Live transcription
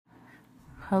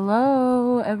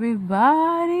Hello,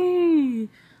 everybody.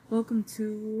 Welcome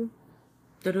to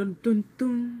dun dun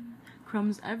dun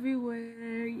crumbs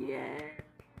everywhere. Yay!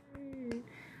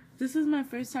 This is my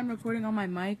first time recording on my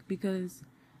mic because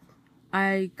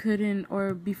I couldn't,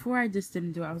 or before I just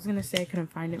didn't do it. I was gonna say I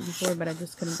couldn't find it before, but I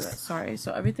just couldn't do it. Sorry.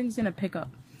 So everything's gonna pick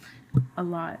up a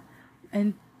lot.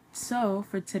 And so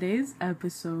for today's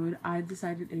episode, I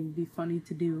decided it would be funny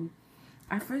to do.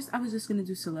 At first, I was just gonna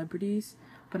do celebrities,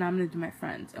 but I'm gonna do my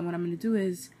friends. And what I'm gonna do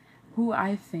is who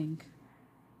I think,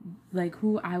 like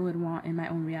who I would want in my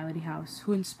own reality house.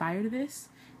 Who inspired this?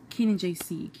 Keen and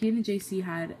JC. Keen and JC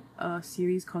had a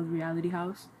series called Reality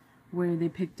House, where they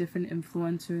picked different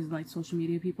influencers, like social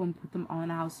media people, and put them all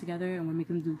in a house together, and we make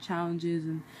them do challenges,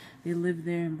 and they live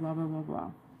there, and blah blah blah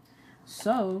blah.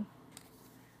 So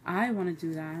I want to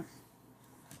do that,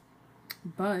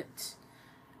 but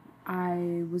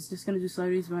I was just gonna do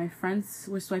celebrities, but my friends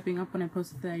were swiping up when I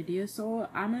posted the idea, so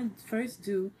I'm gonna first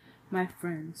do my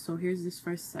friends. So here's this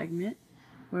first segment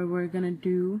where we're gonna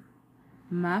do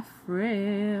my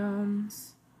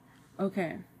friends.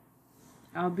 Okay,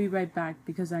 I'll be right back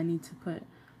because I need to put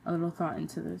a little thought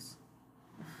into this.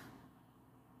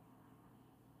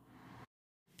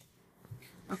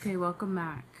 Okay, welcome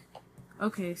back.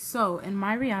 Okay, so in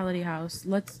my reality house,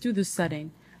 let's do the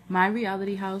setting. My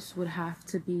reality house would have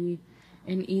to be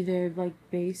in either like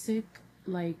basic,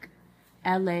 like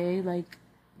LA, like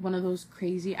one of those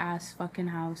crazy ass fucking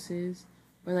houses,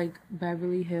 or like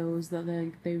Beverly Hills that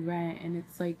like they rent and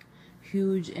it's like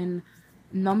huge. And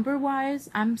number wise,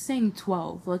 I'm saying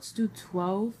 12. Let's do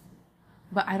 12,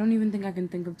 but I don't even think I can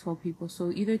think of 12 people.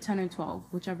 So either 10 or 12,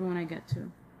 whichever one I get to.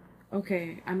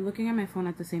 Okay, I'm looking at my phone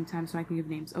at the same time so I can give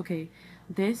names. Okay,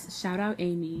 this, shout out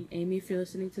Amy. Amy, if you're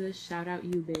listening to this, shout out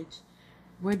you, bitch.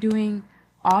 We're doing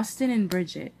Austin and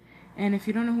Bridget. And if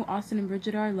you don't know who Austin and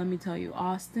Bridget are, let me tell you.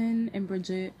 Austin and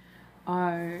Bridget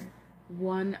are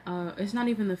it's not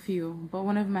even the few, but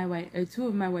two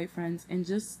of my white friends. And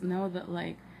just know that,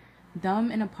 like,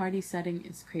 them in a party setting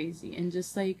is crazy. And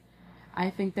just, like, I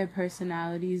think their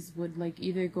personalities would like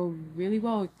either go really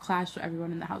well or clash with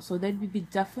everyone in the house. So there'd be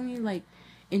definitely like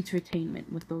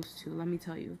entertainment with those two. Let me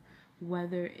tell you,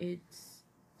 whether it's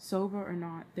sober or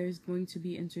not, there's going to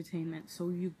be entertainment. So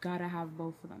you gotta have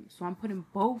both of them. So I'm putting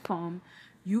both of them.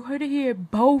 You heard it here,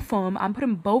 both of them. I'm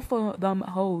putting both of them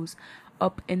hoes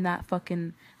up in that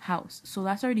fucking house. So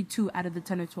that's already 2 out of the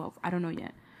 10 or 12. I don't know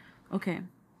yet. Okay,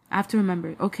 I have to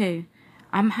remember. Okay,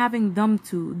 I'm having them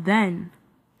two. Then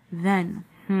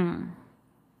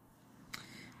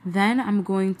I'm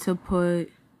going to put,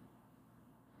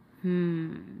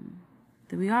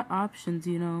 we got options,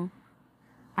 you know.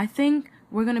 I think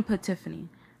we're going to put Tiffany.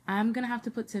 I'm going to have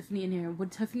to put Tiffany in here.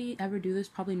 Would Tiffany ever do this?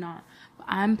 Probably not. But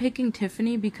I'm picking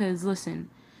Tiffany because, listen,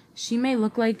 she may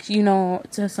look like, you know,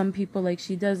 to some people, like,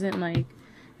 she doesn't, like,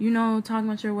 you know, talk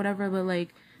much or whatever, but,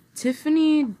 like,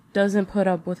 Tiffany doesn't put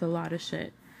up with a lot of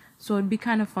shit. So it'd be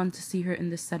kind of fun to see her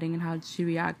in this setting and how she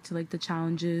react to, like, the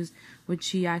challenges. Would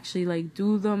she actually, like,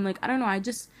 do them? Like, I don't know.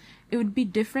 It would be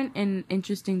different and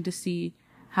interesting to see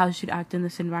how she'd act in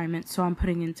this environment. So I'm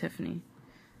putting in Tiffany.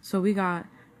 So we got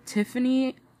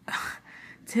Tiffany,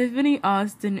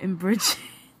 Austin, and Bridget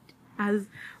as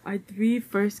our 3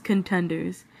 first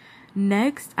contenders.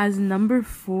 Next, as number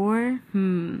 4,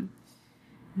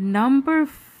 number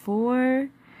 4,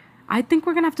 I think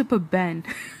we're gonna have to put Ben.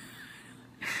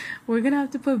 We're gonna have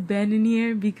to put Ben in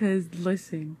here because,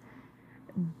 listen,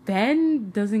 Ben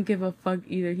doesn't give a fuck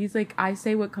either. He's like, I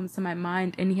say what comes to my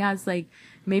mind, and he has, like,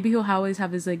 maybe he'll always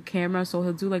have his, like, camera, so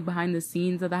he'll do, like, behind the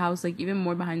scenes of the house, like, even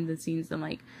more behind the scenes than,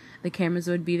 like, the cameras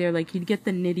would be there. Like, he'd get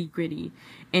the nitty-gritty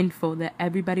info that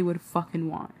everybody would fucking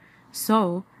want.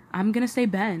 So, I'm gonna say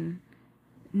Ben.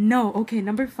 No, okay,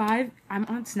 number 5, I'm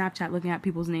on Snapchat looking at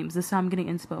people's names. This is how I'm getting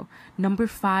inspo. Number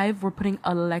 5, we're putting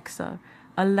Alexa.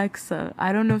 I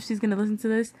don't know if she's gonna listen to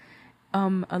this.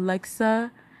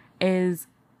 Alexa is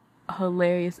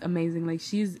hilarious, amazing. Like,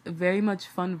 she's very much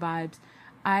fun vibes.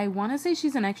 I want to say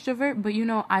she's an extrovert, but, you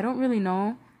know, I don't really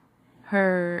know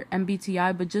her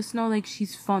MBTI, but just know, like,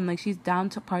 she's fun. Like, she's down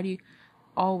to party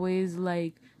always.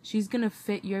 Like, she's gonna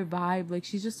fit your vibe. Like,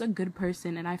 she's just a good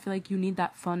person, and I feel like you need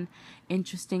that fun,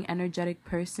 interesting, energetic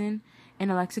person. And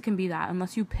Alexa can be that.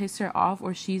 Unless you piss her off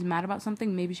or she's mad about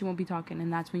something, maybe she won't be talking,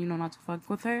 and that's when you know not to fuck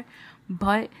with her.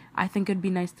 But I think it'd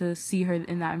be nice to see her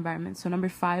in that environment. So number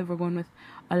 5, we're going with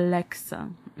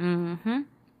Alexa.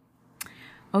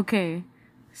 Okay,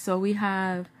 so we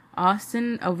have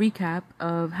Austin, a recap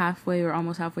of halfway or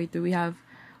almost halfway through. We have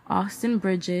Austin,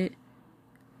 Bridget,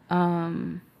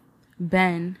 Ben,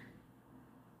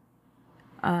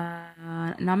 now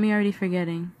I'm already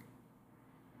forgetting.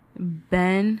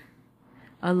 Ben,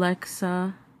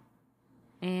 Alexa,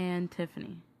 and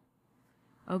Tiffany.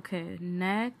 Okay,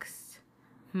 next.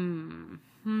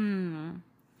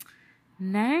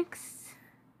 Next.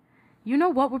 You know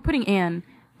what? We're putting Anne.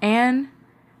 Anne,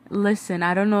 listen,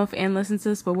 I don't know if Anne listens to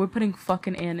this, but we're putting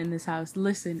fucking Anne in this house.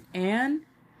 Listen, Anne,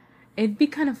 it'd be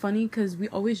kind of funny because we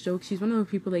always joke she's one of the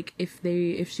people, like, if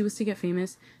she was to get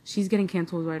famous, she's getting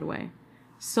canceled right away.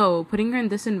 So putting her in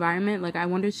this environment, like, I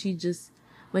wonder if she just,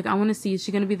 like, I want to see, is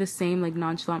she gonna be the same, like,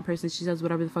 nonchalant person? She does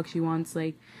whatever the fuck she wants,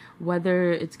 like,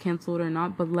 whether it's canceled or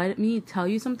not. But let me tell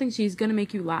you something, she's gonna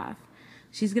make you laugh.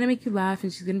 She's gonna make you laugh,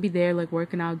 and she's gonna be there, like,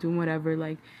 working out, doing whatever,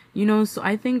 like, you know. So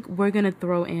I think we're gonna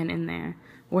throw Anne in there.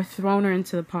 We're throwing her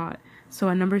into the pot. So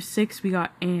at number 6, we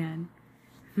got Anne.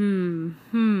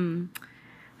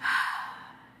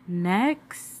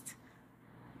 Next.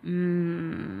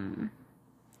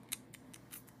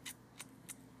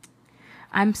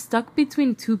 I'm stuck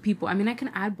between two people. I mean, I can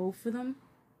add both of them.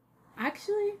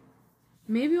 Actually,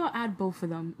 maybe I'll add both of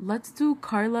them. Let's do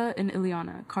Carla and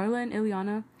Ileana. Carla and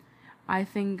Ileana, I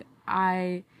think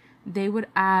they would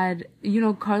add, you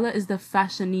know, Carla is the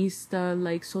fashionista,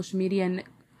 like, social media, and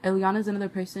Ileana's another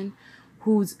person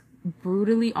who's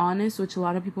brutally honest, which a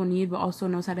lot of people need, but also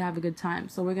knows how to have a good time.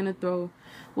 So we'll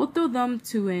throw them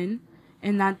two in,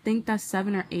 and I think that's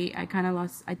 7 or 8. I kind of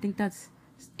lost, I think that's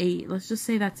 8. Let's just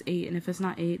say that's 8, and if it's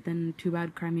not 8, then too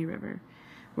bad, cry me river.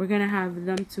 We're gonna have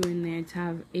them two in there to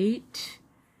have 8.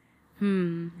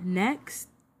 Next,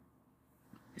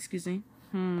 excuse me.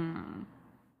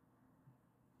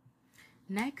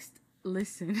 Next,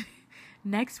 listen.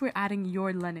 Next, we're adding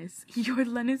Your Lennis. Your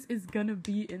Lennis is gonna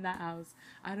be in that house.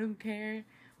 I don't care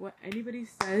what anybody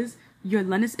says. Your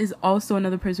Lennis is also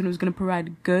another person who's gonna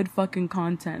provide good fucking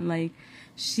content. Like,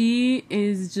 she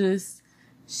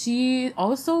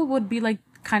also would be, like,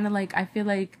 kind of like, I feel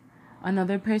like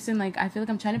another person, like, I feel like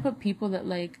I'm trying to put people that,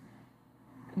 like,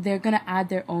 they're gonna add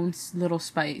their own little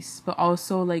spice, but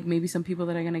also, like, maybe some people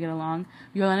that are gonna get along.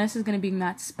 Your Lennis is gonna bring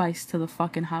that spice to the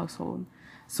fucking household.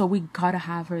 So we gotta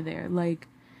have her there. Like,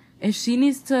 if she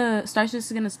needs to start shit,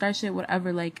 she's gonna start shit,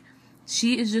 whatever. Like,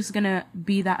 she is just gonna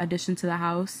be that addition to the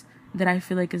house that I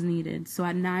feel like is needed. So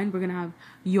at 9, we're gonna have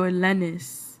Your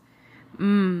Lennis.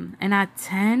 And at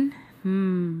 10,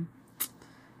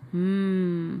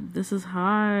 this is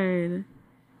hard.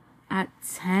 At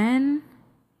 10,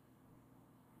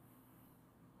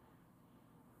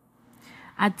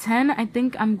 I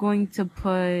think I'm going to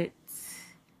put,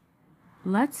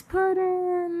 let's put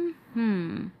in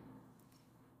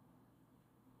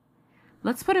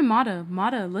Mata.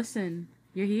 Mata, listen,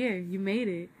 you're here. You made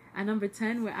it. At number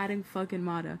 10, we're adding fucking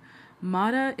Mata.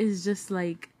 Mata is just,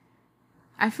 like,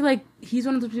 I feel like he's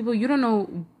one of those people, you don't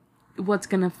know what's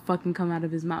gonna fucking come out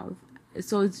of his mouth.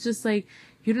 So it's just, like,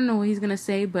 you don't know what he's gonna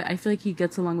say, but I feel like he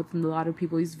gets along with a lot of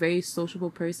people. He's a very sociable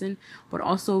person, but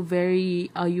also very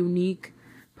unique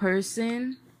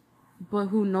person, but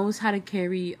who knows how to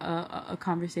carry a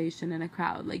conversation in a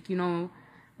crowd. Like, you know,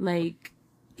 like,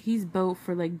 he's built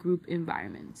for, like, group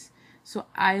environments. So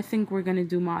I think we're gonna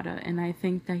do Mata, and I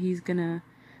think that he's gonna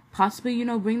possibly, you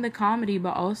know, bring the comedy,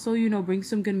 but also, you know, bring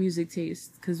some good music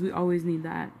taste, because we always need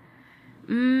that.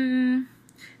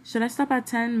 Should I stop at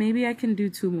 10? Maybe I can do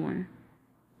 2 more,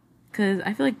 because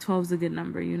I feel like 12 is a good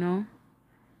number, you know?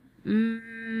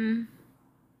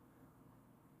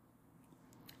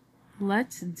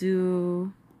 Let's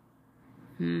do,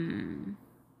 I'm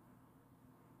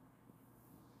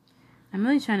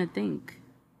really trying to think.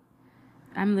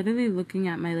 I'm literally looking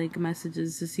at my, like,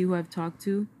 messages to see who I've talked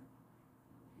to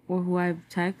or who I've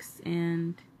texted,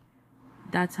 and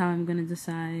that's how I'm gonna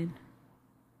decide.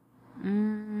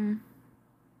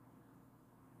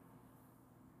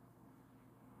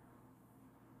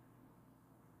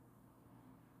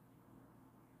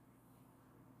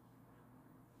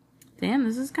 Damn,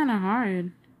 this is kind of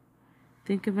hard.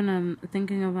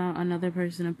 Thinking about another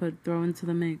person to throw into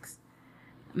the mix.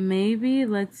 Maybe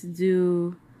let's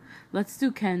do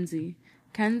Kenzie.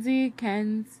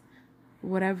 Ken's,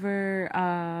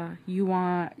 whatever you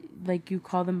want, like, you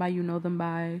call them by, you know them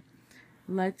by.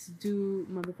 Let's do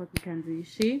motherfucking Kenzie.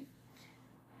 She,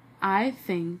 I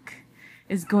think,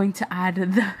 is going to add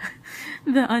the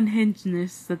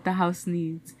unhingedness that the house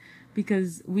needs,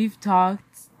 because we've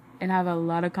talked and have a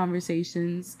lot of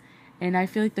conversations, and I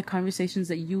feel like the conversations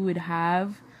that you would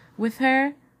have with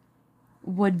her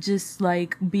would just,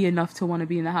 like, be enough to want to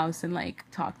be in the house and, like,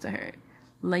 talk to her.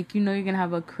 Like, you know, you're gonna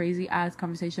have a crazy ass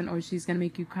conversation, or she's gonna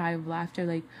make you cry of laughter,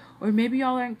 like, or maybe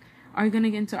y'all are gonna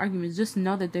get into arguments. Just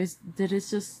know that it's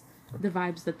just the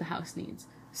vibes that the house needs.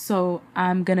 So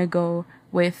I'm gonna go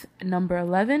with number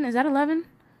 11. Is that 11?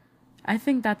 I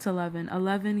think that's 11.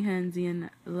 11 hands in.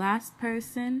 Last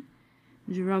person.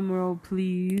 Drum roll,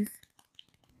 please.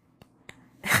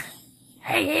 I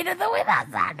hated the way that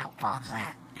sounded. No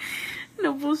bullshit.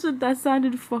 No bullshit. That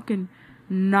sounded fucking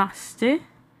nasty.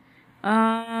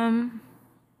 Hmm.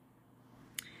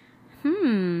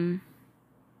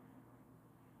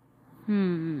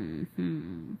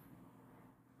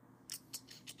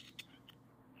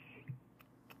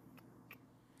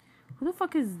 Who the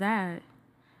fuck is that?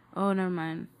 Oh, never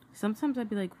mind. Sometimes I'd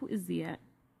be like, who is he at?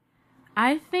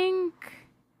 I think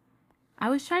I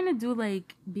was trying to do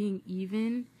like being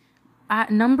even.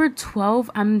 At number 12,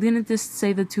 I'm gonna just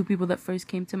say the two people that first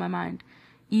came to my mind.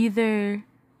 Either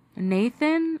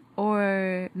Nathan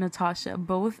or Natasha.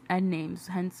 Both N names,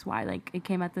 hence why like it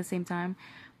came at the same time.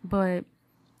 But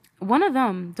one of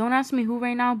them, don't ask me who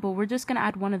right now, but we're just gonna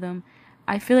add one of them.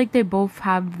 I feel like they both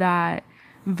have that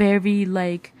very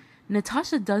like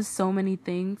Natasha does so many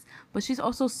things, but she's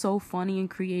also so funny and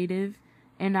creative,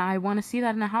 and I want to see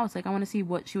that in a house. Like I want to see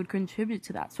what she would contribute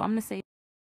to that. So I'm gonna say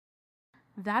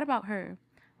that about her.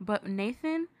 But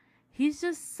Nathan, he's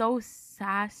just so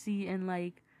sassy and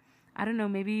like I don't know,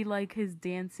 maybe like his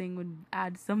dancing would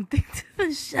add something to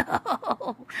the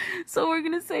show. So we're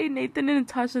gonna say Nathan and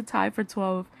Natasha tie for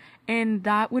 12, and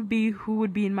that would be who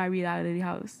would be in my reality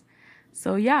house.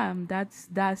 So yeah, that's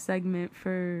that segment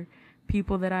for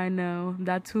people that I know.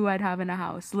 That's who I'd have in a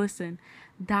house. Listen,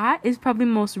 that is probably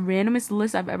the most randomest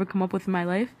list I've ever come up with in my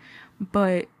life,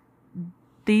 but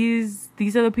these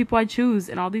are the people I choose,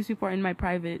 and all these people are in my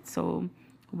private. So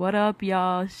what up,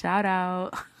 y'all? Shout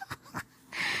out.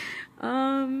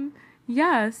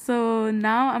 Yeah, so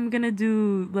now I'm gonna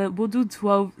we'll do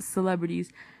 12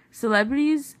 celebrities,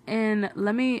 and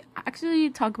let me actually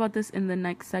talk about this in the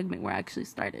next segment where I actually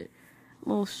started. A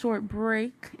little short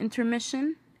break,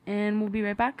 intermission, and we'll be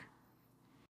right back.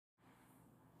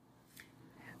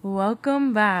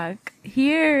 Welcome back.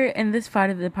 Here in this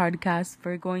part of the podcast,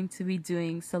 we're going to be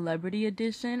doing celebrity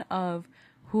edition of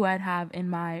who I'd have in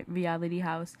my reality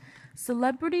house.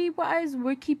 Celebrity wise,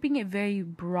 we're keeping it very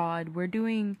broad. We're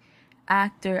doing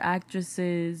actor,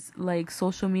 actresses, like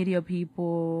social media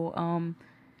people,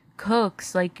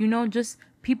 cooks, like, you know, just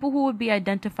people who would be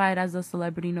identified as a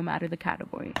celebrity no matter the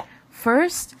category.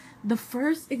 The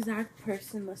first exact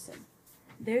person, listen,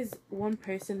 there's one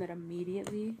person that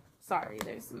immediately, sorry,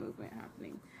 there's some movement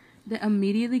happening, that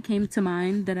immediately came to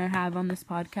mind that I have on this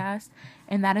podcast,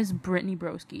 and that is Brittany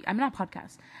Broski. I mean, not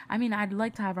podcast. I mean, I'd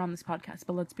like to have her on this podcast,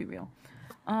 but let's be real.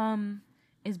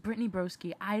 Is Brittany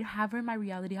Broski. I'd have her in my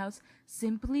reality house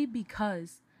simply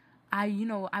because I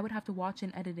would have to watch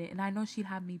and edit it, and I know she'd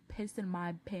have me pissed in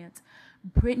my pants.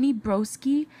 Brittany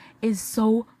Broski is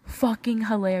so fucking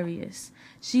hilarious.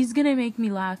 She's gonna make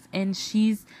me laugh, and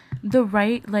she's the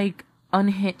right, like,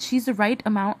 unhinged. She's the right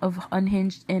amount of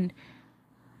unhinged and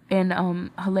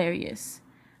hilarious.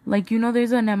 Like, you know,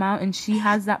 there's an amount, and she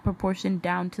has that proportion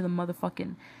down to the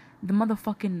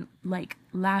motherfucking, like,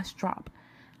 last drop.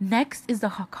 Next is the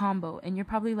combo, and you're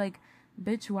probably like,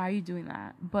 bitch, why are you doing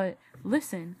that? But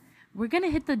listen, we're gonna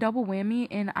hit the double whammy,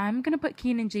 and I'm gonna put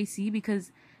Keen and JC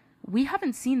because we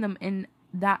haven't seen them in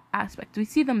that aspect. We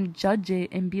see them judge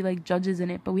it and be like judges in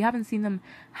it, but we haven't seen them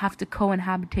have to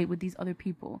co-inhabitate with these other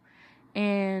people.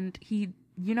 And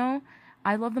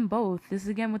I love them both. This is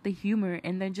again with the humor,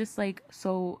 and they're just like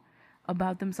so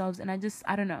about themselves, and I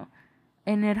don't know.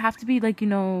 And it'd have to be like,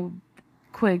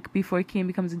 quick before Keen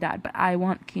becomes a dad, but I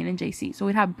want Keen and JC. So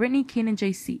we'd have Brittany, Keen, and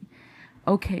JC.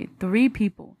 Okay, 3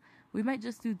 people. We might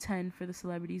just do 10 for the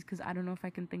celebrities because I don't know if I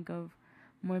can think of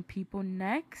more people.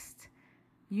 Next,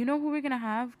 you know who we're gonna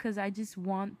have? Because I just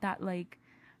want that like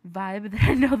vibe that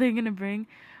I know they're gonna bring.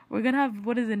 We're gonna have,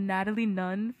 what is it, Natalie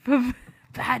Nunn from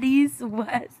Baddies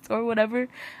West or whatever.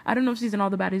 I don't know if she's in all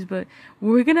the baddies, but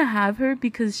we're gonna have her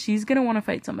because she's gonna want to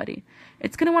fight somebody.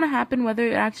 It's gonna want to happen whether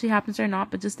it actually happens or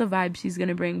not, but just the vibe she's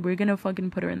gonna bring, we're gonna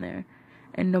fucking put her in there,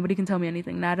 and nobody can tell me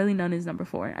anything. Natalie Nunn is number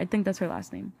 4. I think that's her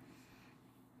last name.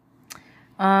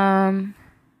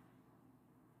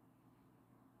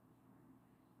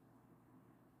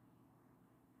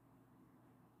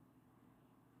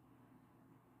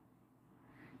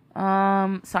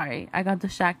 Sorry, I got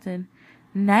distracted.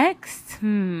 Next,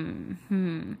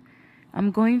 I'm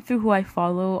going through who I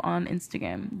follow on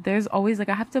Instagram. There's always like,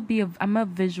 I'm a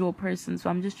visual person, so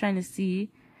I'm just trying to see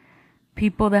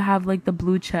people that have like the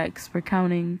blue checks. We're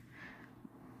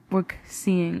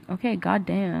seeing. Okay,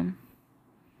 goddamn.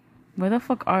 Where the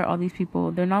fuck are all these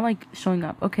people? They're not like showing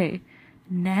up. Okay,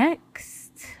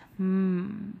 next,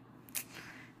 damn,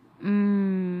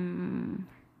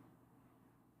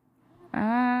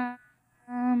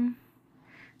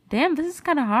 this is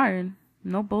kind of hard.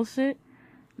 No bullshit.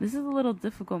 This is a little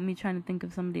difficult, me trying to think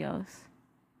of somebody else.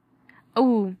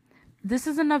 Oh, this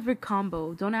is another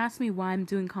combo. Don't ask me why I'm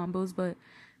doing combos, but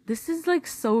this is like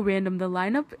so random. The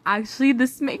lineup, actually,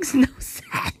 this makes no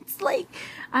sense. Like,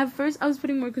 at first I was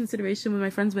putting more consideration with my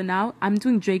friends, but now I'm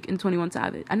doing Drake and 21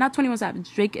 Savage. Not 21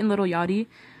 Savage, Drake and Lil Yachty.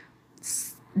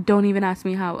 Don't even ask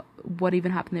me what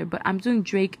even happened there, but I'm doing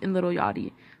Drake and Lil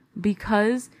Yachty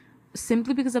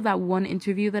simply because of that one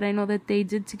interview that I know that they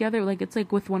did together. Like, it's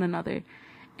like with one another.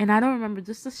 And I don't remember,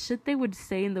 just the shit they would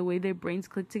say and the way their brains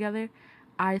click together,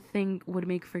 I think would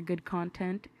make for good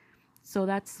content. So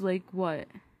that's like what?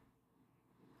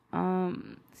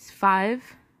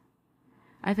 5?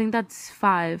 I think that's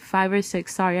 5 or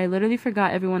 6. Sorry, I literally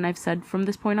forgot everyone I've said from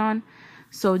this point on.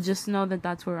 So just know that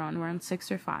that's what we're on. We're on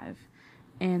 6 or 5.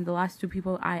 And the last 2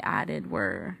 people I added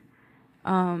were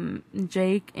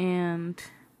Jake and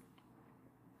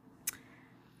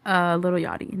Lil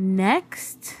Yachty.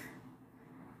 Next,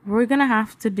 we're gonna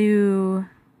have to do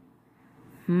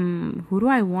who do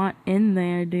I want in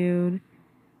there, dude?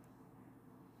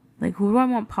 Like, who do I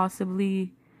want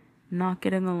possibly not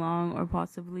getting along, or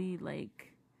possibly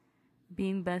like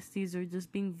being besties, or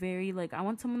just being very, like, I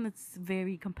want someone that's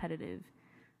very competitive.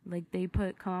 Like, they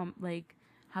put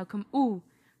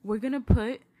we're gonna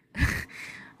put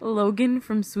Logan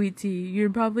from Sweet Tea. You're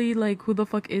probably like, who the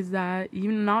fuck is that?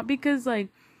 Even not because like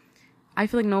I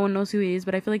feel like no one knows who he is,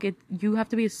 but I feel like you have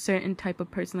to be a certain type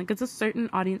of person. Like, it's a certain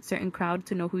audience, certain crowd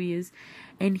to know who he is.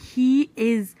 And he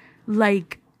is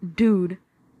like, dude,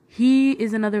 he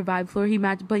is another vibe floor. He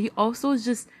matched, but he also is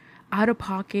just out of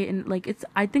pocket. And like,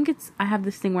 I have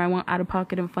this thing where I want out of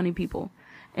pocket and funny people.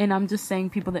 And I'm just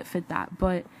saying people that fit that.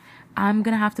 But I'm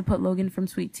gonna have to put Logan from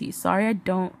Sweet Tea. Sorry, I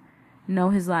don't know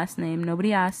his last name.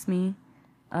 Nobody asked me.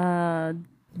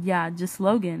 Yeah, just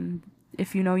Logan.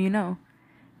 If you know, you know.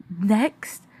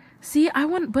 Next,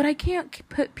 but I can't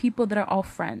put people that are all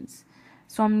friends.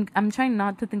 So I'm trying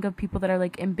not to think of people that are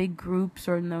like in big groups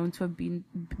or known to be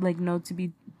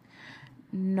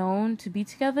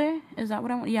together. Is that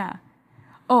what I want? Yeah.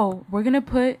 Oh, we're gonna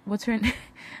put what's her name?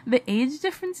 The age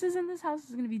differences in this house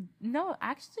is gonna be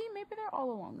actually maybe they're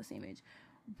all along the same age.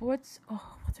 What's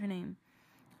her name?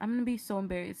 I'm gonna be so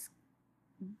embarrassed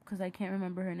because I can't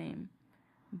remember her name,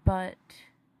 but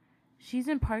she's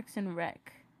in Parks and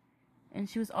Rec. And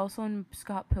she was also in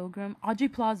Scott Pilgrim. Audrey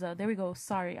Plaza. There we go.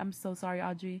 Sorry. I'm so sorry,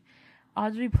 Audrey.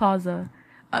 Audrey Plaza.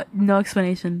 No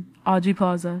explanation. Audrey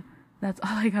Plaza. That's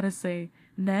all I gotta say.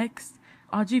 Next.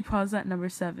 Audrey Plaza at number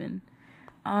 7.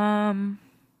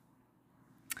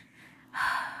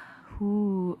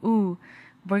 Ooh.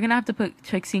 We're gonna have to put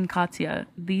Trixie and Katya.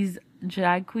 These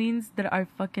drag queens that are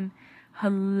fucking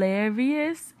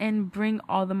hilarious and bring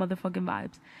all the motherfucking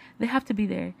vibes. They have to be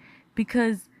there.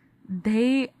 Because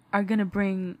they are gonna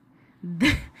bring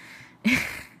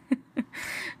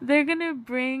they're gonna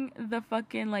bring the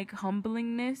fucking like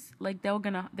humblingness. Like, they're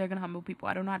gonna humble people.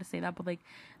 I don't know how to say that, but like,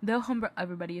 they'll humble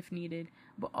everybody if needed.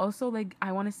 But also, like,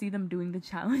 I want to see them doing the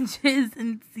challenges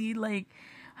and see like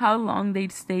how long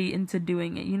they'd stay into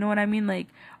doing it. You know what I mean? Like,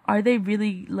 are they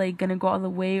really like gonna go all the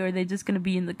way, or are they just gonna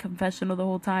be in the confessional the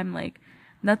whole time? Like,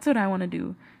 that's what I want to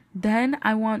do. Then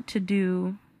I want to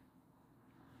do,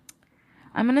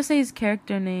 I'm gonna say his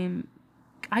character name.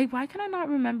 Why can I not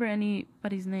remember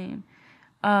anybody's name?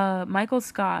 Michael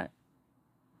Scott.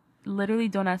 Literally,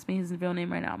 don't ask me his real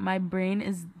name right now. My brain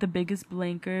is the biggest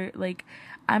blanker. Like,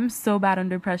 I'm so bad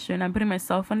under pressure, and I'm putting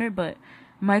myself under. But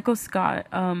Michael Scott.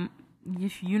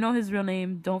 If you know his real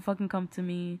name, don't fucking come to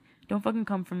me. Don't fucking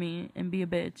come for me and be a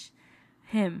bitch.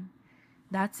 Him.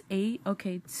 That's 8.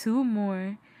 Okay, 2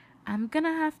 more. I'm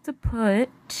gonna have to put.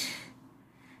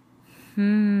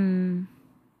 I'm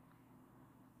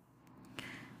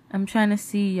trying to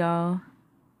see, y'all.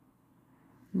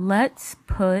 Let's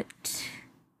put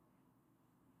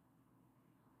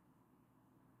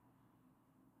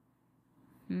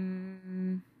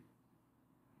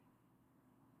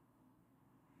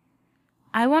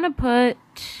I want to put,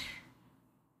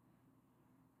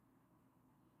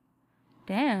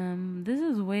 damn, this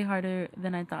is way harder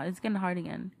than I thought. It's getting hard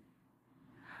again.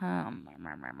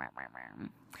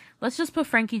 Let's just put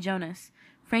Frankie Jonas.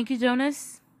 Frankie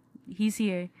Jonas, he's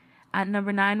here. At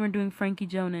number 9, we're doing Frankie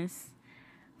Jonas.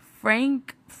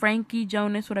 Frankie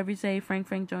Jonas, whatever you say, Frank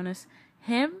Jonas.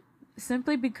 Him,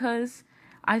 simply because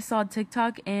I saw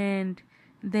TikTok and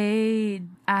they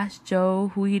asked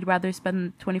Joe who he'd rather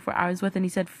spend 24 hours with, and he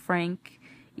said Frank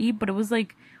E, but it was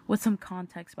like with some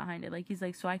context behind it. Like, he's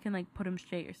like, so I can like put him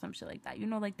straight or some shit like that. You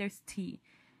know, like, there's tea.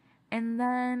 And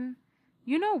then,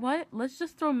 you know what? Let's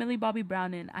just throw Millie Bobby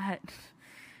Brown in.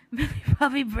 Millie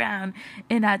Bobby Brown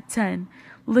in at 10.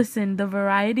 Listen, the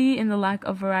variety and the lack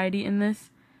of variety in this,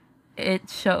 it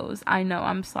shows. I know,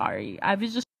 I'm sorry. I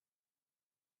was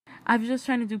just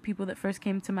trying to do people that first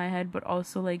came to my head, but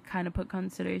also like kind of put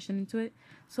consideration into it.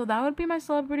 So that would be my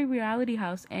celebrity reality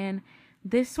house. And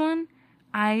this one,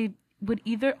 I would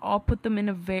either all put them in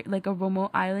a a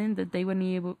remote island that they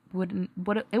it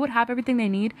would have everything they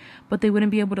need, but they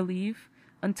wouldn't be able to leave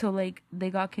until like they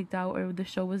got kicked out or the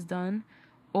show was done,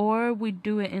 or we'd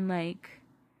do it in like,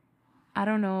 I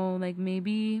don't know, like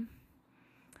maybe.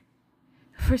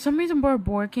 For some reason,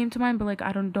 Bora came to mind, but like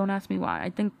don't ask me why. I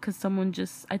think because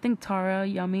I think Tara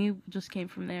Yummy just came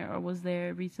from there or was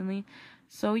there recently.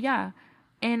 So yeah,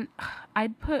 and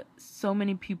I'd put so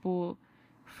many people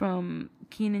from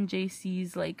Keenan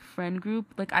JC's like friend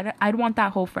group. Like I'd want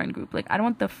that whole friend group. Like I'd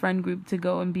want the friend group to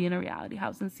go and be in a reality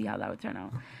house and see how that would turn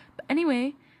out. But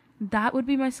anyway, that would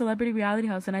be my celebrity reality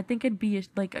house, and I think it'd be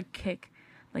like a kick.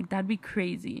 Like that'd be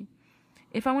crazy.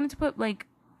 If I wanted to put like,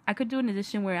 I could do an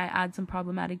edition where I add some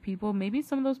problematic people. Maybe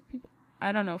some of those people,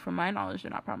 I don't know, from my knowledge,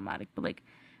 they're not problematic, but like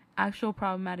actual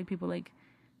problematic people like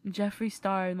Jeffree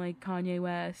Star and like Kanye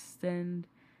West and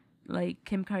like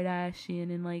Kim Kardashian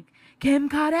and like Kim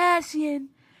Kardashian.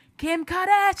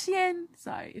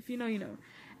 Sorry, if you know, you know.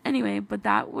 Anyway, but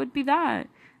that would be that.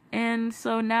 And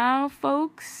so now,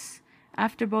 folks,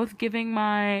 after both giving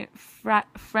my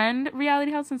friend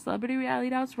reality house and celebrity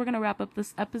reality house, we're going to wrap up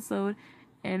this episode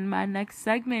in my next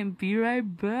segment. Be right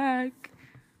back.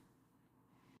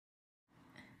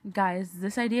 Guys,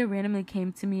 this idea randomly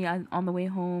came to me on the way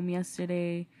home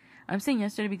yesterday. I'm saying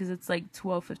yesterday because it's like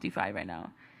 12:55 right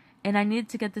now. And I needed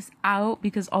to get this out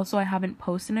because also I haven't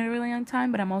posted in a really long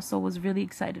time, but I'm also was really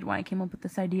excited when I came up with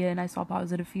this idea and I saw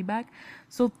positive feedback.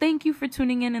 So thank you for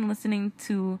tuning in and listening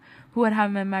to who I'd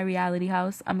have in my reality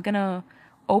house. I'm going to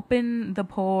open the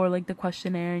poll or like the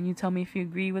questionnaire and you tell me if you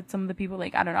agree with some of the people.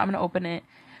 Like, I don't know, I'm gonna open it,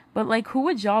 but like, who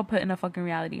would y'all put in a fucking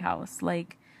reality house?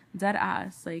 Like, dead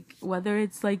ass. Like, whether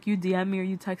it's like you DM me or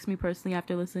you text me personally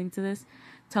after listening to this,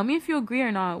 tell me if you agree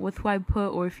or not with who I put,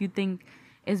 or if you think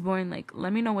is boring. Like,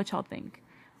 let me know what y'all think.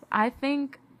 I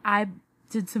think I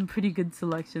did some pretty good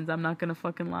selections, I'm not gonna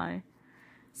fucking lie.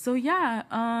 So yeah,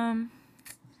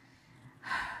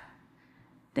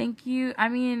 thank you. I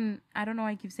mean, I don't know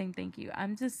why I keep saying thank you.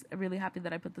 I'm just really happy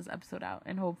that I put this episode out,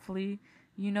 and hopefully,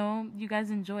 you know, you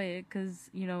guys enjoy it, because,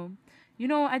 you know,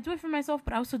 I do it for myself,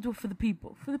 but I also do it for the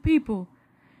people.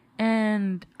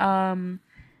 And,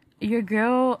 your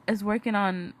girl is working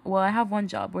on, well, I have one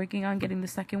job, working on getting the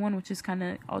second one, which is kind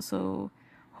of also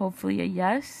hopefully a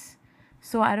yes.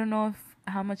 So I don't know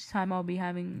how much time I'll be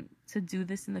having to do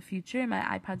this in the future.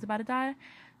 My iPad's about to die.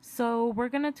 So we're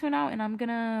going to tune out, and I'm going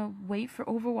to wait for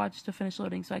Overwatch to finish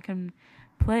loading so I can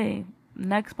play.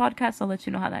 Next podcast, I'll let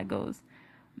you know how that goes.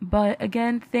 But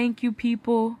again, thank you,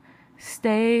 people.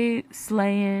 Stay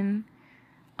slaying.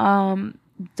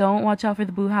 Don't watch out for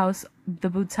the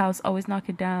Boots house. Always knock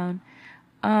it down.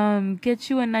 Get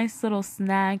you a nice little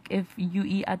snack if you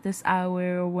eat at this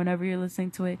hour or whenever you're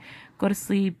listening to it. Go to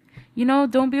sleep. You know,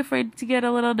 don't be afraid to get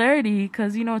a little dirty,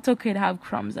 because, you know, it's okay to have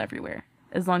crumbs everywhere,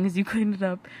 as long as you clean it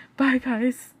up. Bye,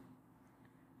 guys.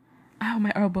 Ow,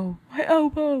 my elbow.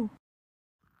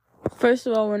 First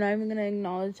of all, we're not even going to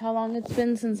acknowledge how long it's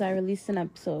been since I released an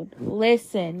episode.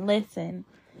 Listen.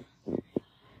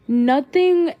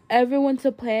 Nothing ever went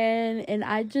to plan, and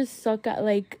I just suck at,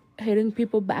 like, hitting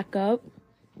people back up.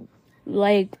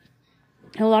 Like,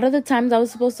 a lot of the times I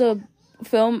was supposed to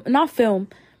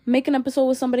make an episode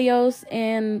with somebody else,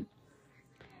 and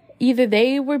either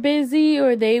they were busy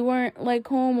or they weren't like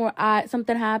home, or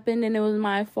something happened and it was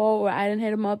my fault, or I didn't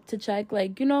hit them up to check.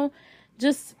 Like, you know,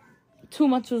 just too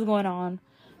much was going on.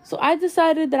 So I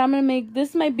decided that I'm gonna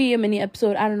this might be a mini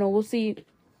episode. I don't know. We'll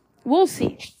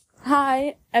see.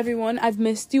 Hi everyone, I've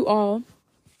missed you all.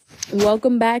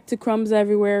 Welcome back to Crumbs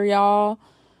Everywhere, y'all.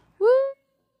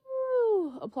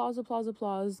 Woo! Applause,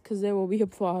 because there will be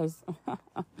applause.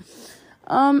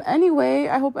 Anyway,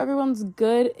 I hope everyone's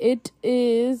good. It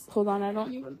is, hold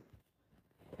on,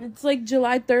 it's like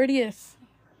July 30th.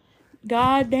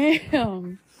 God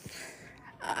damn.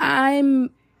 I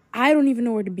don't even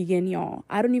know where to begin, y'all.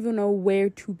 I don't even know where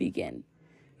to begin.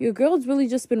 Your girl's really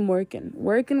just been working.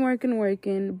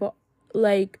 But,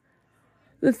 like,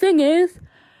 the thing is,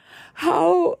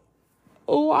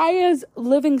 why is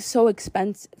living so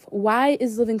expensive?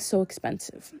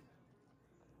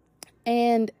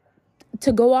 And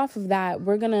to go off of that,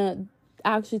 we're going to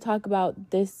actually talk about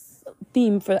this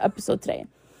theme for the episode today.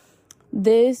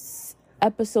 This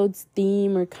episode's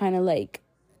theme, or kind of like,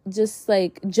 just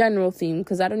like general theme,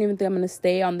 because I don't even think I'm going to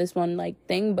stay on this one like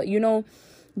thing, but you know,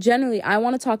 generally, I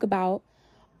want to talk about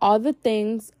all the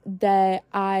things that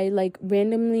I, like,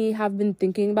 randomly have been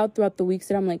thinking about throughout the weeks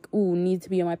that I'm like, ooh, need to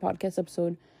be on my podcast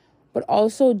episode. But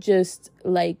also just,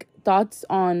 like, thoughts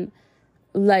on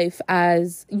life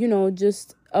as, you know,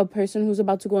 just a person who's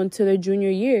about to go into their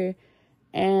junior year,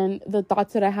 and the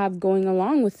thoughts that I have going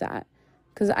along with that.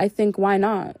 Because I think, why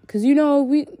not? Because, we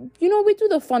do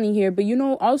the funny here, but,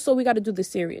 also we got to do the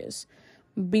serious.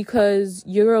 Because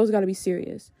your girl's got to be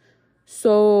serious.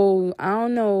 So, I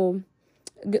don't know.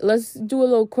 Let's do a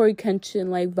little Corey Kenshin,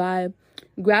 like, vibe.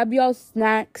 Grab y'all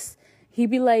snacks. He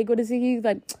be like, what is he? He's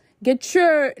like, get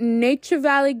your Nature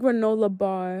Valley granola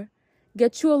bar.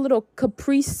 Get you a little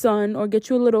Capri Sun, or get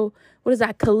you a little, what is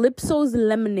that? Calypso's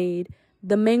lemonade.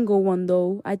 The mango one,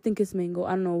 though. I think it's mango.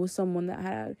 I don't know. It was someone that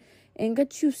had. And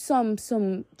get you some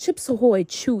Chips Ahoy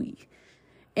chewy.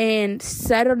 And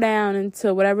settle down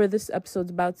into whatever this episode's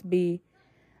about to be.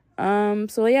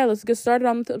 So yeah, let's get started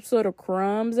on the episode of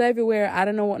Crumbs Everywhere. I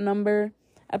don't know what number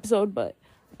episode, but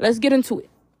let's get into it.